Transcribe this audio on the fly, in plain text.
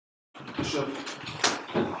well,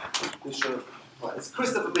 it's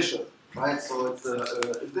Christopher Bishop, right? So it's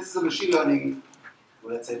this is a machine learning,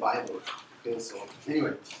 well, let's say Bible. Okay, so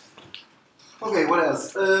anyway. Okay, what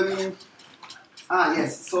else?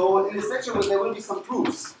 Yes, so in this lecture there will be some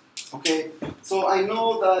proofs. Okay, so I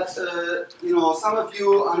know that you know, some of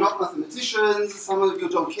you are not mathematicians, some of you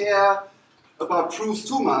don't care about proofs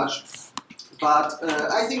too much, but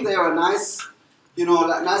I think they are a nice, you know,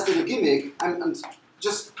 nice little gimmick, and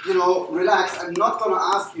just, you know, relax. I'm not going to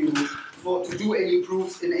ask you to do any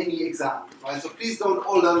proofs in any exam, right? So please don't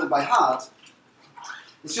all learn it by heart.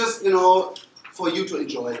 It's just, you know, for you to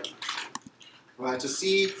enjoy it, right? To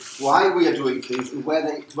see why we are doing things and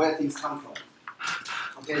where things come from.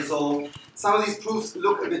 Okay, so some of these proofs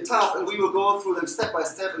look a bit tough, and we will go through them step by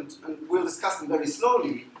step, and we'll discuss them very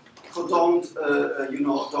slowly. So don't, you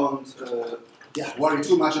know, worry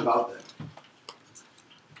too much about them.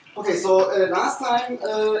 Okay, so last time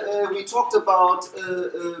we talked about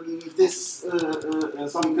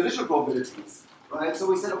some conditional probabilities, right? So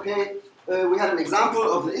we said, okay, we had an example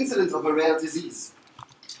of the incidence of a rare disease.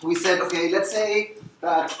 We said, okay, let's say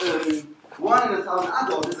that 1 in 1,000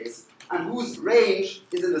 adults, and whose range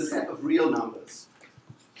is in the set of real numbers.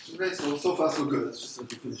 Okay, so far so good. That's just a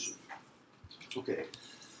definition. Okay.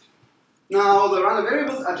 Now, the random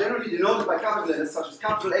variables are generally denoted by capital letters such as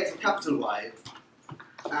capital X or capital Y,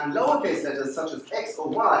 and lowercase letters such as X or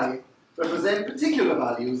Y represent particular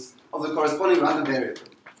values of the corresponding random variable.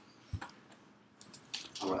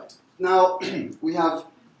 All right. Now, we have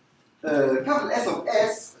capital S of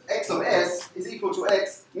S, X of S is equal to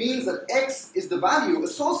X, means that X is the value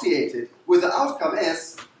associated with the outcome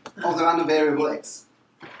S of the random variable X.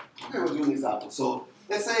 Okay, we'll do an example. So,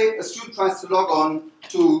 let's say a student tries to log on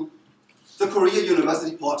to the Korea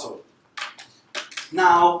University portal.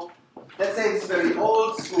 Now, let's say it's a very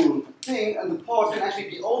old school thing, and the port can actually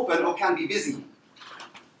be open or can be busy.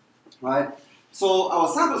 Right? So, our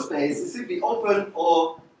sample space is simply open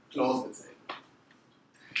or closed, let's say.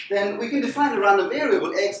 Then we can define a random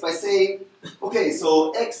variable X by saying, okay,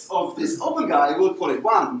 so X of this open guy, we'll call it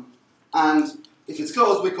 1, and if it's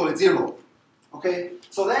closed, we call it 0. Okay?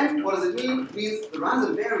 So then, what does it mean? It means the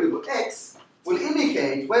random variable X will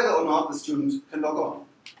indicate whether or not the student can log on.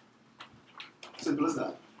 Simple as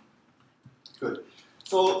that. Good.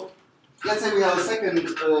 So let's say we have a second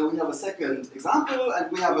example,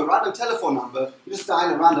 and we have a random telephone number. You just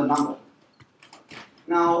dial a random number.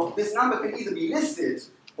 Now this number can either be listed,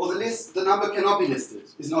 or the number cannot be listed.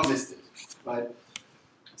 It's not listed, right?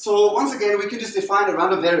 So once again, we can just define a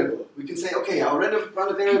random variable. We can say, okay, our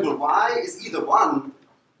random variable Y is either 1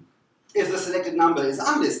 if the selected number is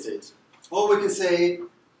unlisted, or we can say,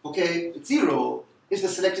 okay, it's 0 if the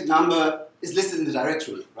selected number is listed in the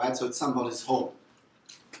directory, right? So it's somebody's home.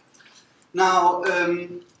 Now,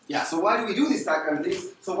 so why do we do these kind of things?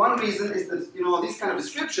 So one reason is that, you know, these kind of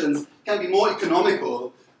descriptions can be more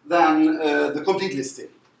economical than the complete listing.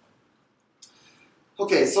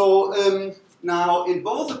 Okay, so now in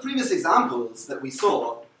both the previous examples that we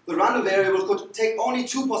saw, the random variable could take only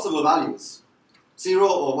 2 possible values, 0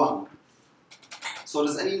 or 1. So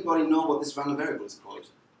does anybody know what this random variable is called?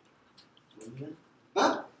 Boolean?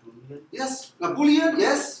 Huh? Boolean? Yes. A Boolean,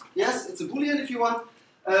 yes. Yes, it's a Boolean if you want.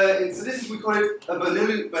 So this is, we call it a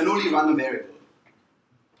Bernoulli random variable.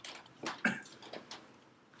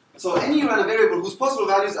 So any random variable whose possible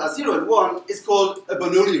values are 0 and 1 is called a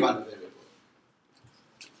Bernoulli random variable.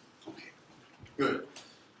 Okay, good.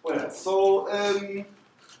 Well, so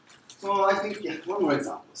I think, yeah, one more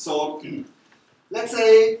example. So let's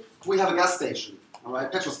say we have a gas station, all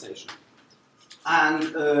right, petrol station, and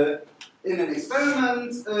in an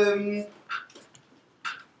experiment,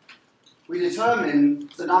 we determine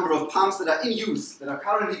the number of pumps that are in use, that are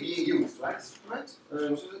currently being used, right?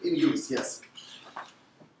 In use, yes.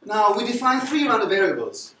 Now, we define 3 random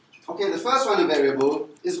variables. Okay, the first random variable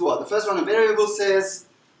is what? The first random variable says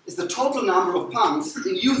is the total number of pumps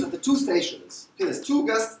in use at the 2 stations. Okay, there's 2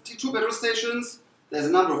 petrol stations, there's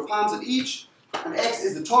a number of pumps at each, and X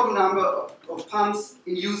is the total number of pumps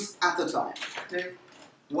in use at the time. Okay?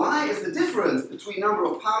 Y is the difference between number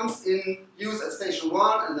of pumps in use at station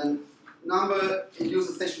 1 and then number in use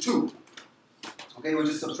at station 2. Okay, we'll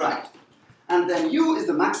just subtract. And then U is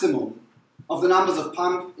the maximum of the numbers of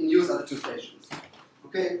pump in use at the 2 stations.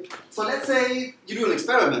 Okay, so let's say you do an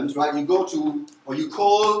experiment, right? You go to, or you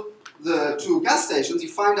call the 2 gas stations, you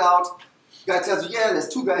find out, the guy tells you, yeah, there's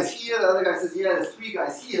 2 guys here, the other guy says, yeah, there's 3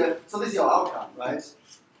 guys here, so this is your outcome, right?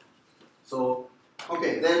 So,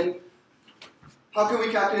 okay, then how can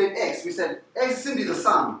we calculate X? We said X is simply the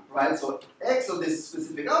sum, right? So X of this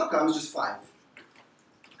specific outcome is just 5.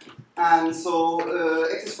 And so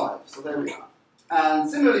X is 5. So So there we are. And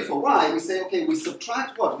similarly for y, we say, okay, we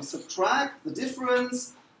subtract what? We subtract the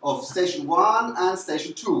difference of station 1 and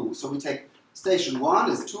station 2. So we take station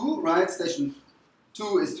 1 is 2, right? Station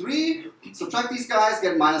 2 is 3. Subtract these guys,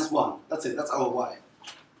 get -1. That's it, that's our y.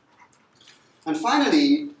 And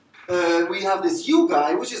finally, we have this u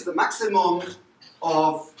guy, which is the maximum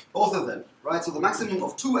of both of them, right? So the maximum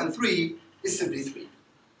of 2 and 3 is simply 3.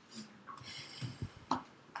 Does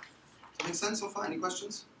that make sense so far? Any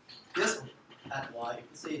questions? Yes? At y, if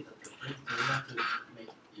you say that the difference, do you have to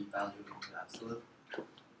make the value into absolute?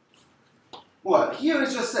 Well, here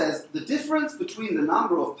it just says the difference between the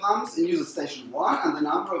number of pumps in user station 1 and the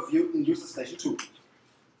number of in user station 2.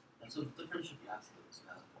 And so the difference should be absolute.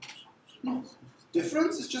 No.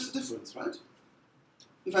 Difference is just a difference, right?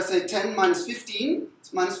 If I say 10 minus 15,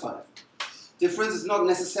 it's -5. Difference is not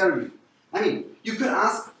necessarily. I mean, you could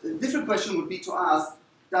ask, a different question would be to ask,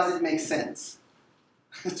 does it make sense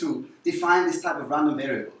to define this type of random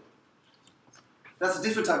variable? That's a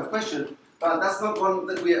different type of question, but that's not one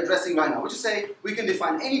that we are addressing right now. We just say we can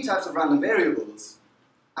define any types of random variables,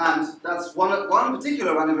 and that's one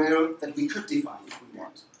particular random variable that we could define if we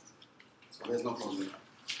want. So there's no problem with that.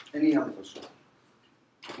 Any other question?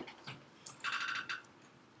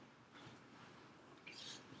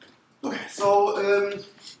 Okay, so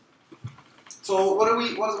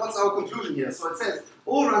what's our conclusion here? So it says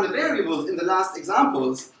all random variables in the last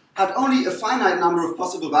examples had only a finite number of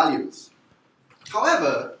possible values.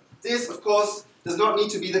 However, this, of course, does not need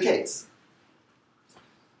to be the case.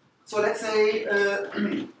 So let's say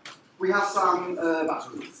we have some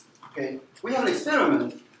batteries. Okay, we have an experiment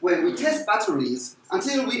where we test batteries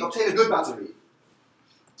until we obtain a good battery.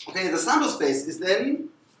 Okay, the sample space is then,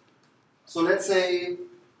 so let's say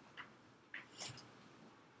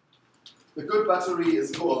the good battery is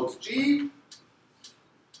called G,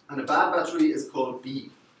 and a bad battery is called B.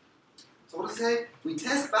 So what does it say? We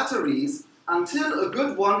test batteries until a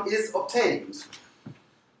good one is obtained.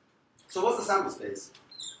 So what's the sample space?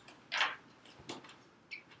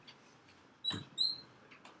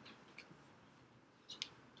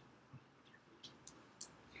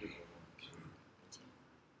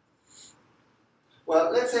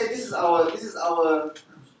 Well, let's say this is our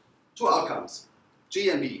two outcomes. G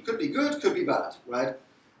and B. Could be good, could be bad, right?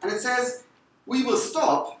 And it says we will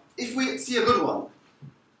stop if we see a good one,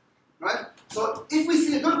 right? So if we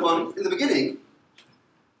see a good one in the beginning,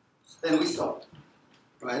 then we stop,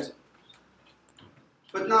 right?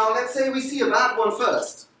 But now let's say we see a bad one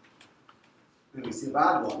first. Then we see a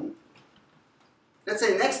bad one. Let's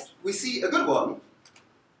say next we see a good one,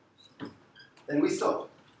 then we stop,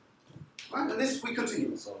 right? And this we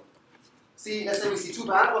continue. So see, let's say we see two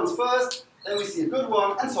bad ones first, then we see a good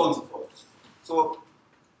one, and so on and so forth. So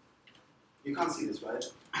you can't see this, right?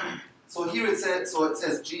 So here it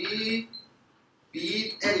says G,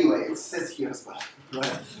 B. Anyway, it says here as well,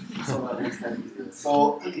 right? So that makes that easier.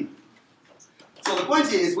 So the point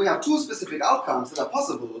here is we have two specific outcomes that are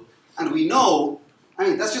possible, and we know. I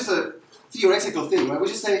mean, that's just a theoretical thing, right? We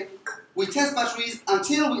just say we test batteries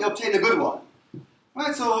until we obtain a good one,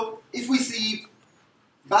 right? So if we see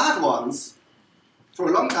bad ones for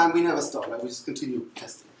a long time, we never stop, right? We just continue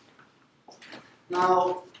testing.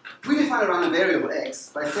 Now, we define a random variable x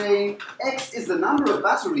by saying x is the number of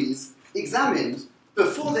batteries examined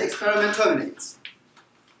before the experiment terminates.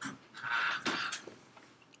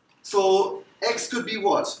 So x could be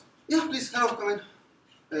what? Yeah, please, hello, come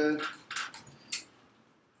in.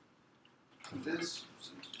 This.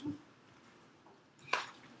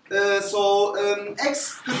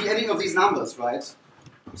 X could be any of these numbers, right?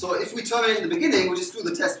 So if we terminate in the beginning, we just do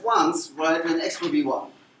the test once, right, and then x will be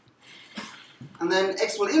 1. And then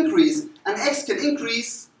x will increase, and x can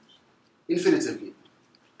increase infinitively,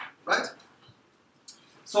 right?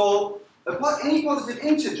 So any positive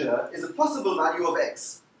integer is a possible value of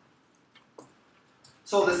x.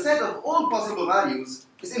 So the set of all possible values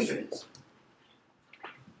is infinite.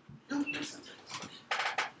 Yeah, makes sense.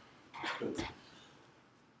 Good.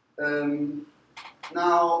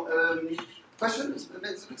 Question? Does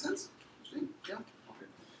it make sense? Yeah? Okay.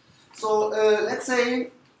 So let's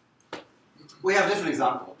say we have a different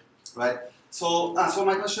example, right? So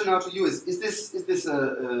my question now to you is this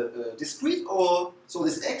a discrete, or so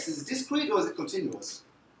this x is discrete or is it continuous?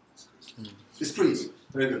 Discrete.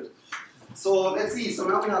 Very good. So let's see. So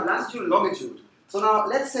now we have latitude and longitude. So now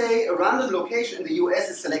let's say a random location in the US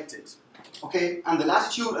is selected, okay, and the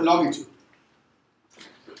latitude and longitude.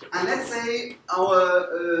 And let's say our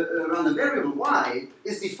random variable y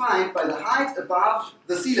is defined by the height above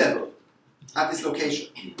the sea level at this location.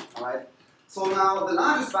 All right. So now the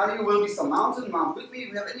largest value will be some mountain, Mount Whitney.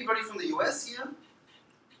 We have anybody from the US here?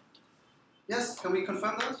 Yes, can we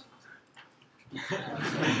confirm that?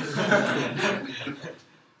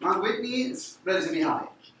 Mount Whitney is relatively high.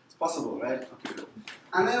 It's possible, right? Okay, good.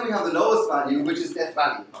 And then we have the lowest value, which is Death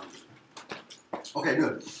Valley. Okay,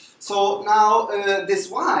 good. So now this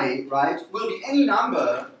y, right, will be any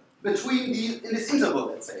number between these in this interval,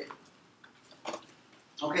 let's say.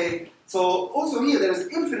 Okay, so also here there is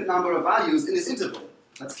an infinite number of values in this interval.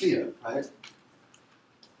 That's clear, right?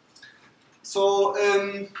 So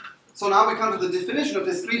so now we come to the definition of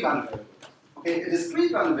discrete random variable. Okay, a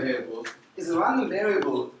discrete random variable is a random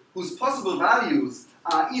variable whose possible values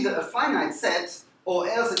are either a finite set or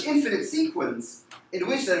else an infinite sequence in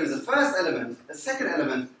which there is a first element, a second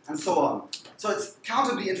element, and so on. So it's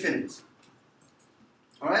countably infinite.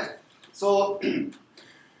 Alright? So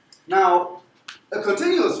now a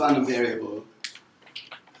continuous random variable.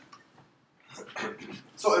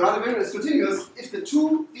 So a random variable is continuous if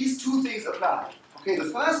these two things apply. Okay, the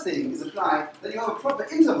first thing is applied, then you have a proper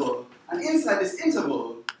interval, and inside this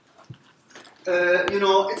interval, you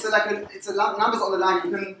know, it's a numbers on the line.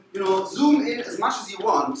 You can, you know, zoom in as much as you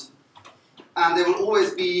want, and there will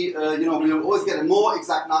always be, you know, we will always get a more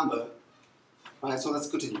exact number. Right, so that's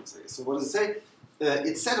continuous. So what does it say?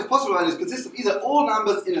 Its set of possible values consists of either all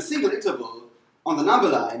numbers in a single interval on the number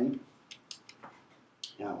line,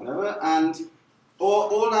 yeah, whatever, and or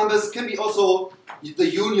all numbers can be also the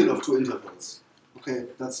union of two intervals. Okay,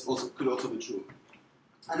 that's also could also be true.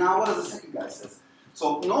 And now what does the second guy say?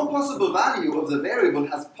 So no possible value of the variable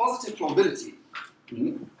has positive probability.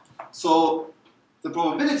 So the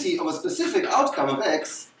probability of a specific outcome of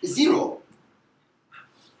x is 0.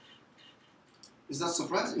 Is that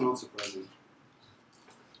surprising or not surprising?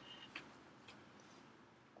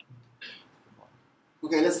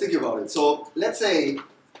 Okay, let's think about it. So let's say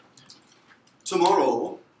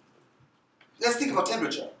tomorrow, let's think about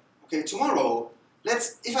temperature. Okay, tomorrow,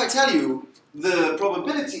 if I tell you the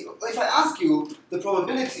probability, if I ask you the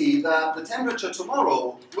probability that the temperature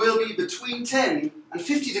tomorrow will be between 10 and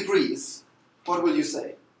 50 degrees, what will you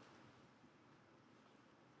say?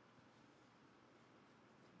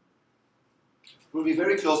 Will be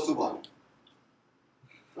very close to 1.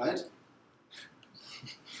 Right?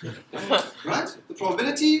 Right? The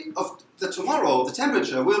probability of tomorrow, the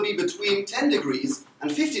temperature, will be between 10 degrees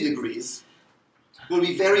and 50 degrees, will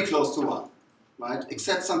be very close to 1. Right?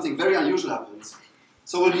 Except something very unusual happens.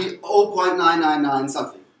 So it will be 0.999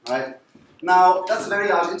 something, right? Now, that's a very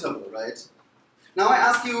large interval, right? Now I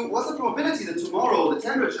ask you, what's the probability that tomorrow the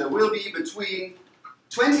temperature will be between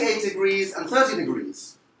 28 degrees and 30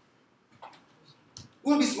 degrees?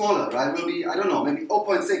 Will be smaller, right? Will be, I don't know, maybe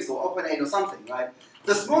 0.6 or 0.8 or something, right?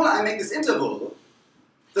 The smaller I make this interval,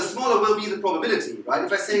 the smaller will be the probability, right?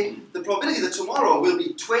 If I say the probability that tomorrow will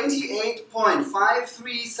be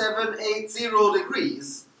 28.53780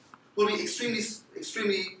 degrees, will be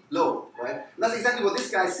extremely low, right? And that's exactly what this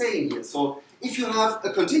guy is saying here. So if you have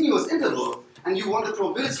a continuous interval and you want the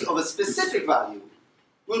probability of a specific value,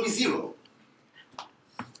 will be 0.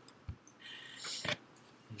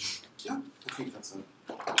 Yeah, I think that's a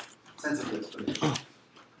sensible explanation.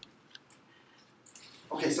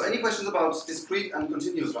 Okay, so any questions about discrete and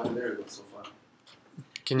continuous random variables so far?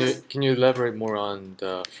 Can you elaborate more on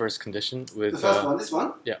the first condition with the first one, this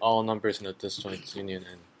one? Yeah, all numbers in a disjoint union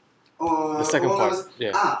and the second part. Numbers,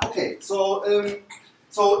 yeah. Okay. So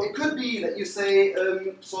so it could be that you say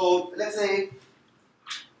so let's say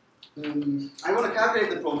I want to calculate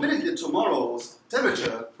the probability that tomorrow's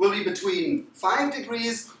temperature will be between 5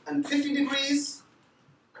 degrees and 50 degrees,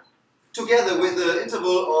 together with the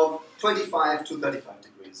interval of 25 to 35 degrees.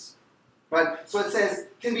 Right? So it says,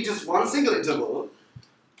 can be just one single interval,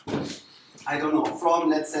 I don't know, from,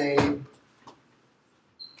 let's say,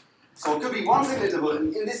 so it could be one single interval,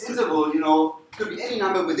 and in this interval, you know, could be any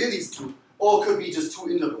number within these two, or it could be just two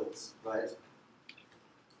intervals, right?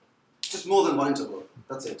 Just more than one interval,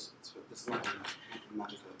 that's it. There's nothing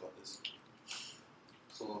magical about this.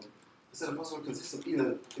 So, the set of possible consists of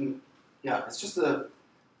either, yeah, it's just a,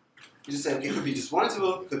 you just say, okay, it could be just one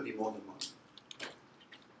interval, it could be more than one.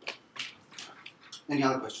 Any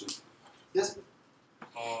other questions? Yes?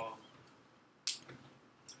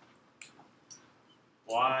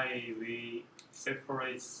 Why we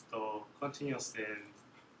separate the continuous and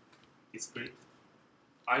discrete?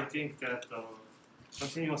 I think that the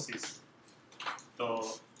continuous is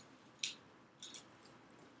the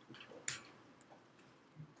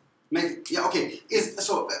Yeah, okay.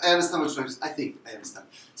 So I understand what you're trying to say. I think I understand.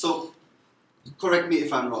 So correct me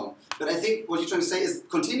if I'm wrong. But I think what you're trying to say is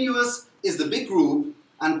continuous is the big group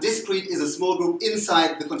and discrete is a small group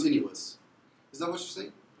inside the continuous. Is that what you're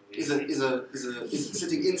saying? Is it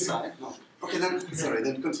sitting inside? No. Okay, then sorry.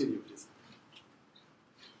 Then continue, please.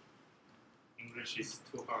 English is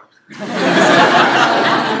too hard.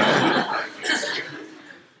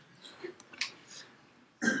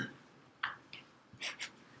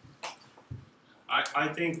 I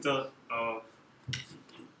think the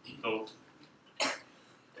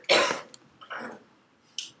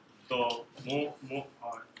more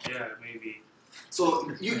yeah, maybe. So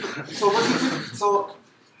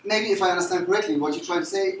maybe if I understand correctly, what you're trying to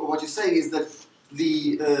say, or what you're saying, is that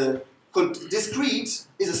the discrete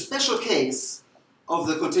is a special case of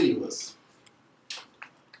the continuous.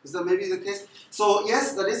 Is that maybe the case? So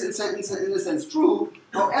yes, that is in a sense true.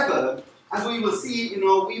 However, as we will see,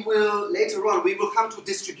 we will later on come to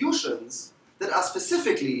distributions that are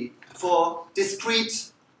specifically for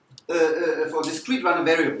discrete random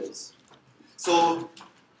variables. So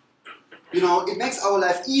it makes our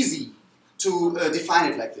life easy to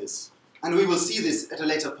define it like this, and we will see this at a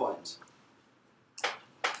later point.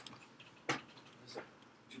 Could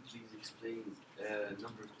you please explain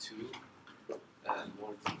number 2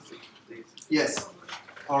 more deeply, please? Yes.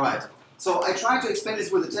 All right. So I tried to explain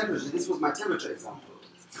this with the temperature. This was my temperature example,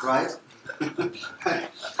 right?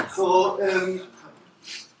 So,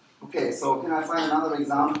 okay, so can I find another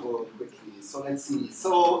example quickly? So let's see.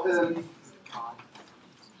 So,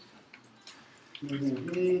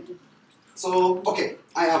 okay,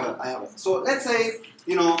 I have it. So let's say,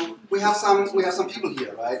 we have some people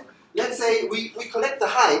here, right? Let's say we collect the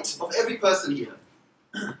height of every person here.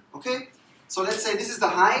 Okay? So let's say this is the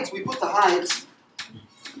height. We put the height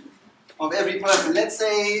of every person. Let's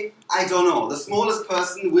say, I don't know, the smallest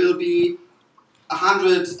person will be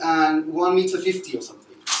 101 meter 50 or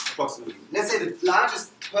something, approximately. Let's say the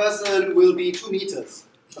largest person will be 2 meters,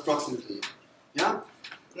 approximately. Yeah?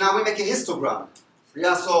 Now we make a histogram.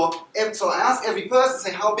 Yeah, so I ask every person,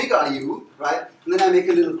 say, how big are you, right? And then I make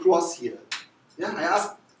a little cross here. Yeah, I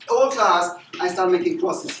ask all class, I start making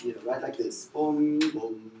crosses here, right, like this. Boom, boom,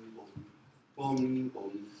 boom, boom,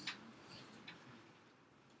 boom.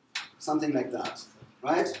 Something like that,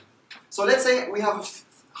 right? So let's say we have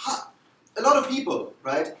a lot of people,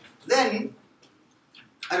 right? Then,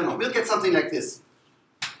 I don't know, we'll get something like this.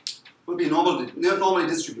 Will be normally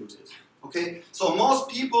distributed. Okay, so most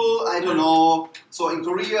people, I don't know, so in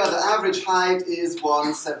Korea the average height is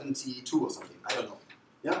 172 or something, I don't know,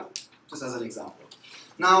 yeah, just as an example.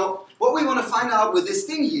 Now, what we want to find out with this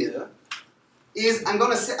thing here is, I'm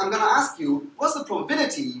gonna ask you, what's the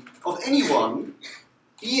probability of anyone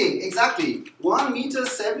being exactly 1 meter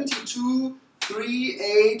 72, 3,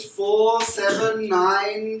 8, 4, 7,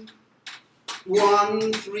 9,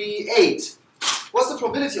 1, 3, 8. What's the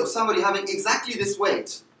probability of somebody having exactly this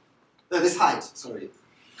weight? This height, sorry.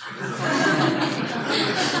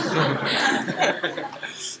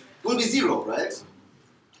 Will be 0, right?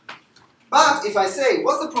 But if I say,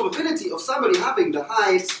 what's the probability of somebody having the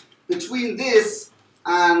height between this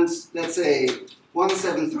and, let's say,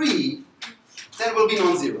 173, then will be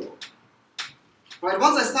non-zero. Right?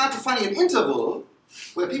 Once I start defining an interval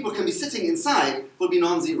where people can be sitting inside, will be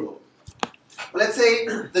non-zero. Let's say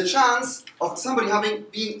the chance of somebody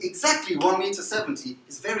being exactly 1 meter 70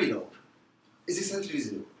 is very low. Is essentially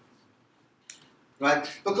 0. Right?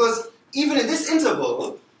 Because even in this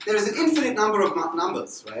interval, there is an infinite number of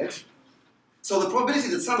numbers, right? So the probability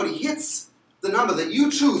that somebody hits the number that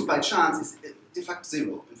you choose by chance is de facto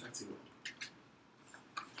 0. In fact, 0.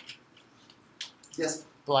 Yes?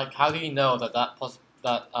 Like, how do you know that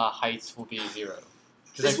heights will be 0?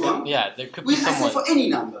 This one? Yeah, there could I be said someone. for any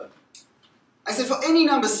number. I said for any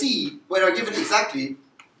number C, where I give it exactly,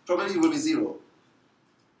 probability will be 0.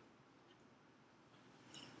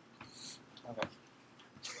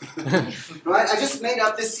 Right? I just made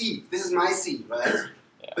up this C. This is my C, right?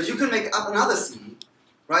 Yeah. But you can make up another C,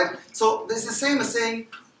 right? So it's the same as saying,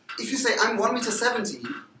 if you say I'm 1 meter 70,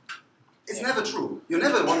 it's never true. You're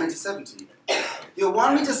never 1 meter 70. You're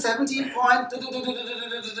 1 meter 70 point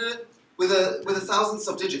with a thousands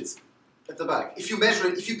of digits at the back. If you measure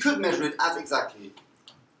it, if you could measure it as exactly.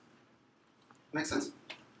 Make sense?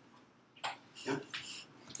 Yeah?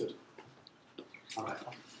 Good. All right.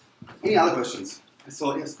 Any other questions? I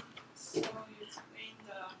saw, yes. So you explained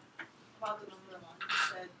about the number one. You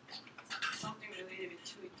said something related with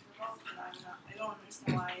 2 intervals, but I don't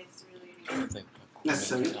understand why it's related.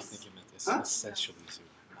 Necessary. I think you meant this Huh? essentially 0.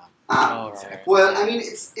 Ah, Oh, right. well, I mean,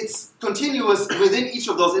 it's continuous within each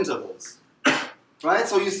of those intervals, right?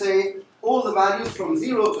 So you say all the values from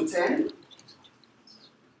 0 to 10,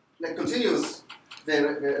 like continuous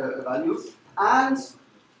values, and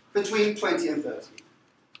between 20 and 30.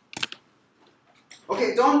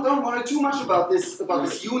 Okay, don't worry too much about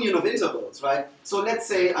this union of intervals, right? So let's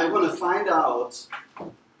say I want to find out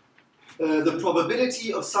the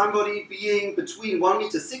probability of somebody being between 1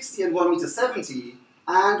 meter 60 and 1 meter 70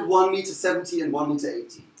 and 1 meter 70 and 1 meter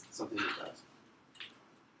 80, something like that.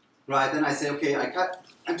 Right, then I say, okay,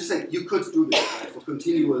 I'm just saying you could do this, right, for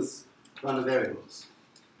continuous random variables.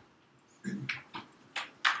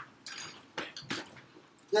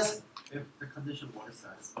 Yes? If the condition 1 is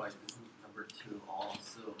satisfied, isn't number 2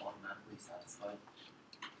 also automatically satisfied?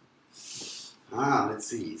 Let's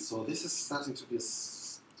see. So this is starting to be a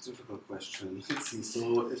difficult question. Let's see.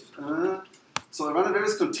 So if so a random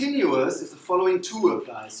variable is continuous if the following two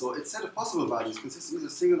apply. So its set of possible values consisting of a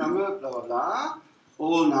single number, blah blah blah,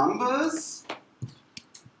 all numbers.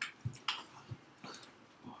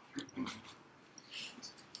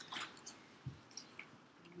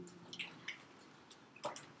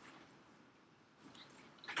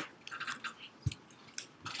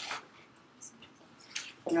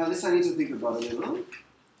 Now this I need to think about a little.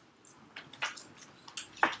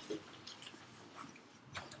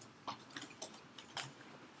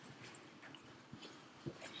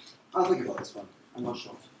 I'll think about this one. I'm not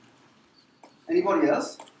sure. Anybody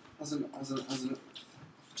else has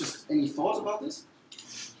just any thought about this?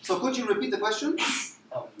 So could you repeat the question? If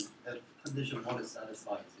condition 1 is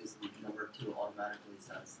satisfied, is number 2 automatically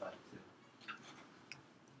satisfied too?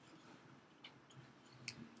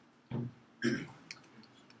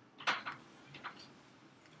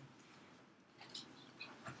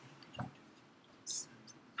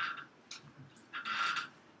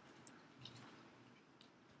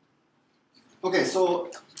 Okay, so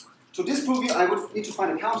to disprove it, I would need to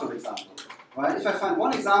find a counterexample, right? If I find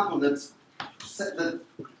one example that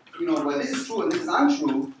where this is true and this is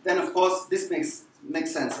untrue, then of course this makes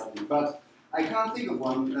sense of me. But I can't think of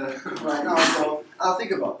one right now, so I'll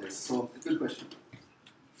think about this. So good question.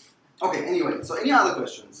 Okay, anyway, so any other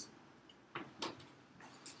questions?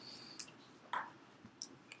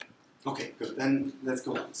 Okay, good. Then let's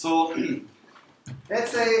go on. So.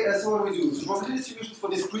 Let's say, so what do we do? So probability distributions for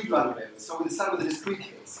discrete random variables. So we start with the discrete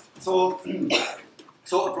case. So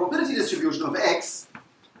a probability distribution of x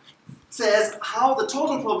says how the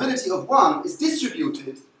total probability of 1 is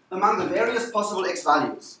distributed among the various possible x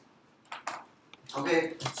values.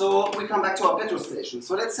 Okay, so we come back to our petrol station.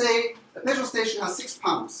 So let's say a petrol station has 6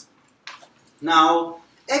 pumps. Now,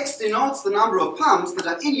 x denotes the number of pumps that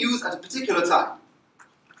are in use at a particular time.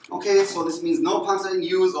 Okay, so this means no pumps are in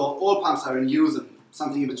use or all pumps are in use and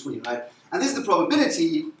something in between, right? And this is the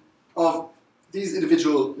probability of these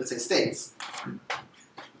individual, let's say, states.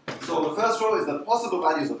 So the first row is the possible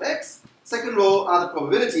values of x. Second row are the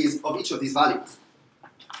probabilities of each of these values.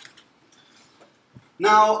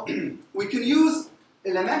 Now, we can use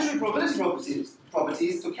elementary probability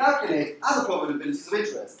properties to calculate other probabilities of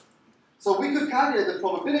interest. So we could calculate the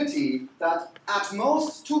probability that at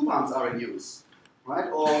most 2 pumps are in use.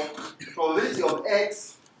 Right? Or the probability of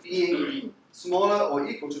x being smaller or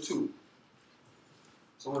equal to 2.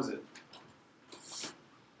 So what is it?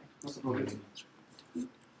 What's the probability?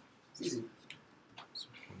 It's easy.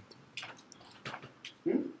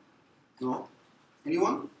 No?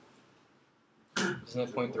 Anyone? Isn't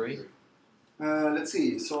it 0.3? Let's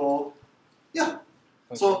see. So, yeah.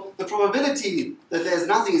 So the probability that there's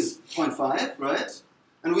nothing is 0.5, right?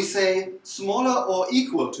 And we say smaller or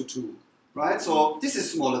equal to 2. Right, so this is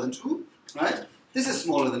smaller than 2, right? This is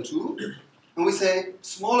smaller than 2. And we say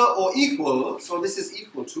smaller or equal, so this is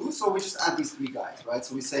equal to, so we just add these 3 guys, right?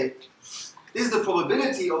 So we say this is the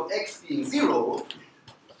probability of x being 0,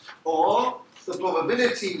 or the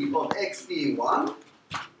probability of x being 1,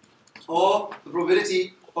 or the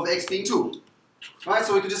probability of x being 2. Right,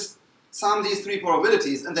 so we can just sum these 3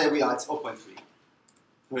 probabilities, and there we are, it's 0.3.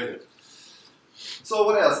 Very good. So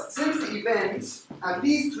what else? Since the event at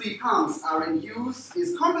least 3 pumps are in use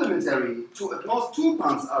is complementary to at most 2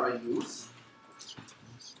 pumps are in use,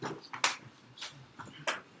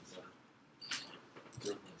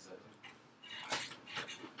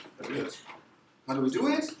 very good. How do we do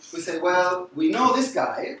it? We say, well, we know this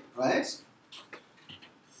guy, right?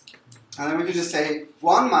 And then we can just say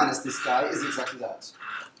 1 minus this guy is exactly that.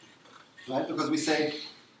 Right? Because we say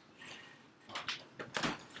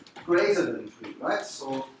greater than 3, right?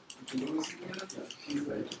 So we can do this here, yeah,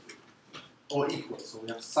 greater than 3. Or equal, so we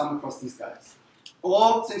have to sum across these guys.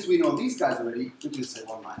 Or, since we know these guys already, we can just say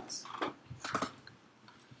 1 minus.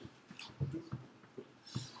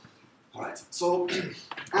 Alright, so,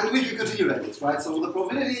 and we can continue like this, right? So the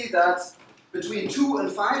probability that between 2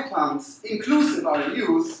 and 5 pumps inclusive are in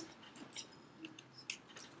use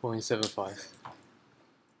 0.75.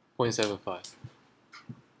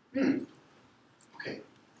 0.75. Okay.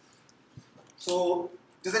 So,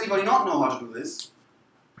 does anybody not know how to do this?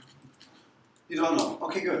 You don't know.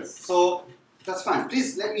 Okay, good. So that's fine.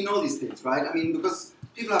 Please let me know these things, right? I mean, because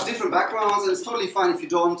people have different backgrounds, and it's totally fine if you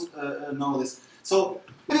don't know this. So,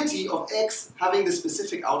 probability of x having the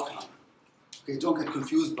specific outcome. Okay, don't get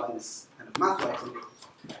confused by this kind of math writing.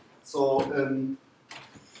 So,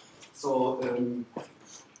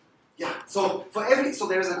 yeah. So for every, so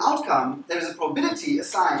there is an outcome. There is a probability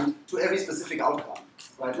assigned to every specific outcome,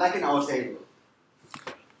 right? Like in our table.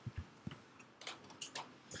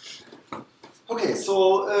 Okay,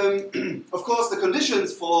 so of course the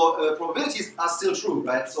conditions for probabilities are still true,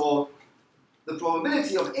 right? So the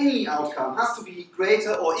probability of any outcome has to be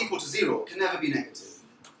greater or equal to 0, can never be negative.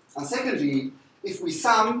 And secondly, if we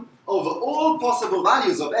sum over all possible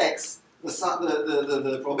values of x,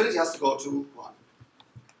 the probability has to go to 1.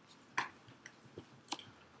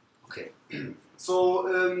 Okay, so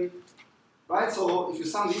right, so if you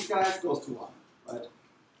sum these guys, it goes to 1, right?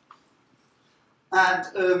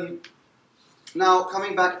 And now,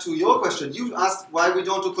 coming back to your question, you asked why we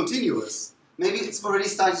don't do continuous. Maybe it's already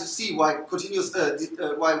starting to see why continuous,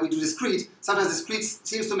 why we do discrete. Sometimes discrete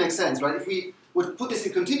seems to make sense, right? If we would put this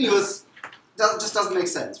in continuous, it just doesn't make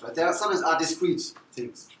sense, right? There are sometimes discrete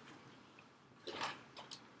things.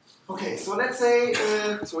 Okay, so let's say,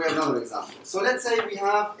 so we have another example. So let's say we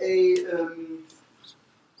have a,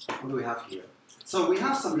 what do we have here? So we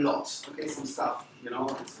have some lots, okay, some stuff, you know,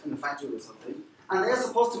 it's in a factory or something. And they're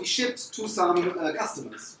supposed to be shipped to some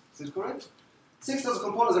customers. Is it correct? 6,000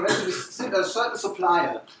 components are ready to be sent to a certain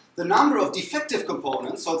supplier. The number of defective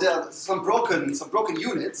components, so there are some broken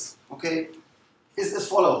units, okay, is as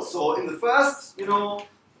follows. So in the first, you know,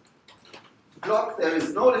 block there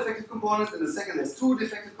is no defective components. In the second there's 2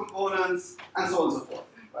 defective components, and so on and so forth,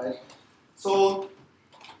 right? So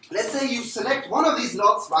let's say you select one of these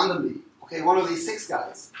lots randomly, okay, one of these 6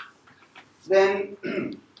 guys. Then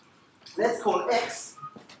let's call x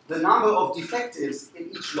the number of defectives in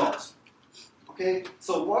each lot. Okay,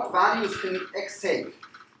 so what values can x take?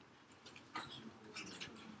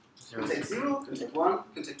 Can take 0, can take 1,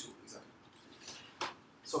 can take 2, exactly.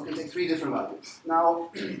 So it can take 3 different values. Now,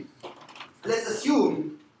 let's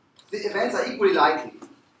assume the events are equally likely,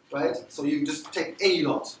 right? So you just take any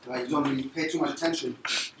lot, right? You don't really pay too much attention.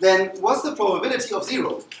 Then what's the probability of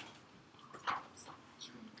 0?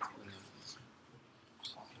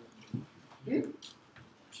 Hmm?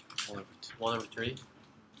 1/3.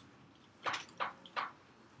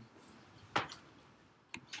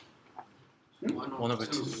 Hmm?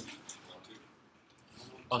 1/2.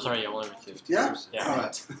 Oh, sorry, yeah, 1/2. Yeah? Yeah. All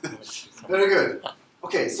right. Very good.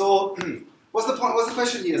 Okay, so what's the point? What's the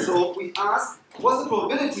question here? So we ask, what's the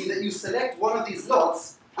probability that you select one of these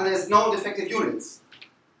lots and there's no defective units?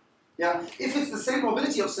 Yeah. If it's the same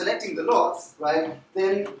probability of selecting the lots, right?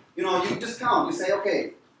 Then you know you just count. You say,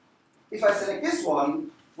 okay, if I select this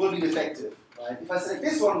one, will be defective, right? If I select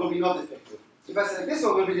this one, will be not defective. If I select this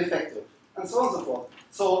one, will be defective, and so on and so forth.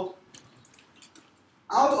 So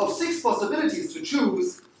out of 6 possibilities to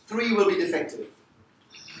choose, 3 will be defective.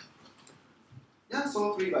 Yeah,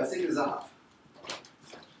 so 3 by 6 is a half.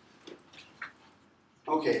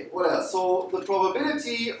 Okay, what else? So the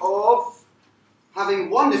probability of having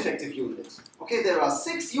 1 defective unit. Okay, there are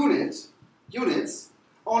 6 units,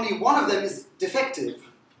 only one of them is defective.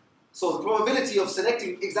 So the probability of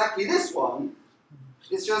selecting exactly this one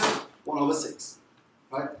is just 1/6,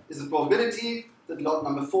 right? Is the probability that lot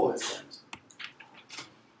number 4 is sent.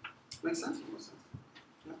 Makes sense? Makes sense.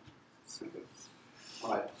 Yeah. Okay.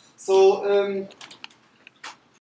 All right. So